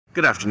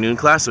Good afternoon,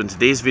 class. So in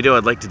today's video,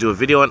 I'd like to do a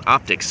video on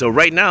optics. So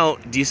right now,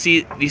 do you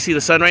see the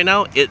sun right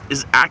now? It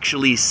is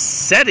actually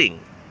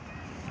setting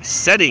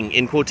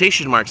in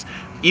quotation marks,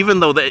 even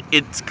though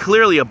it's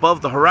clearly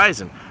above the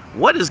horizon.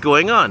 What is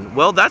going on?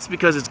 Well, that's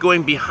because it's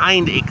going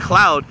behind a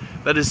cloud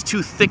that is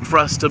too thick for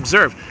us to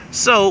observe.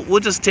 So we'll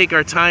just take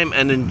our time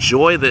and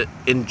enjoy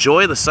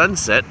the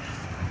sunset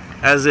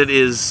as it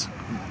is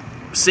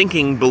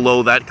sinking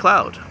below that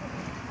cloud.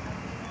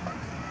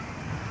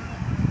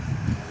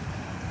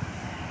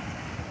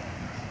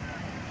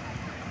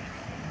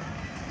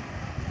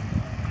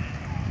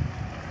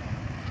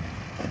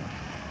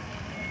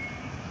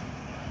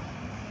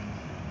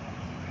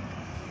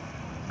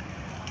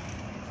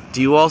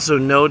 Do you also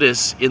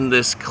notice in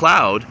this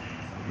cloud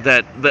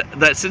that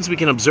since we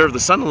can observe the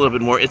sun a little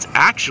bit more, it's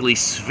actually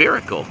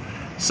spherical?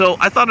 So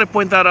I thought I'd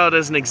point that out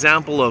as an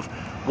example of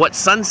what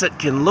sunset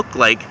can look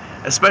like,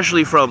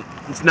 especially from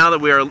now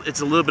that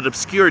it's a little bit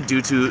obscured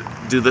due to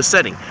the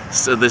setting.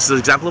 So this is an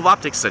example of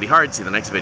optics. Study hard. See you in the next video.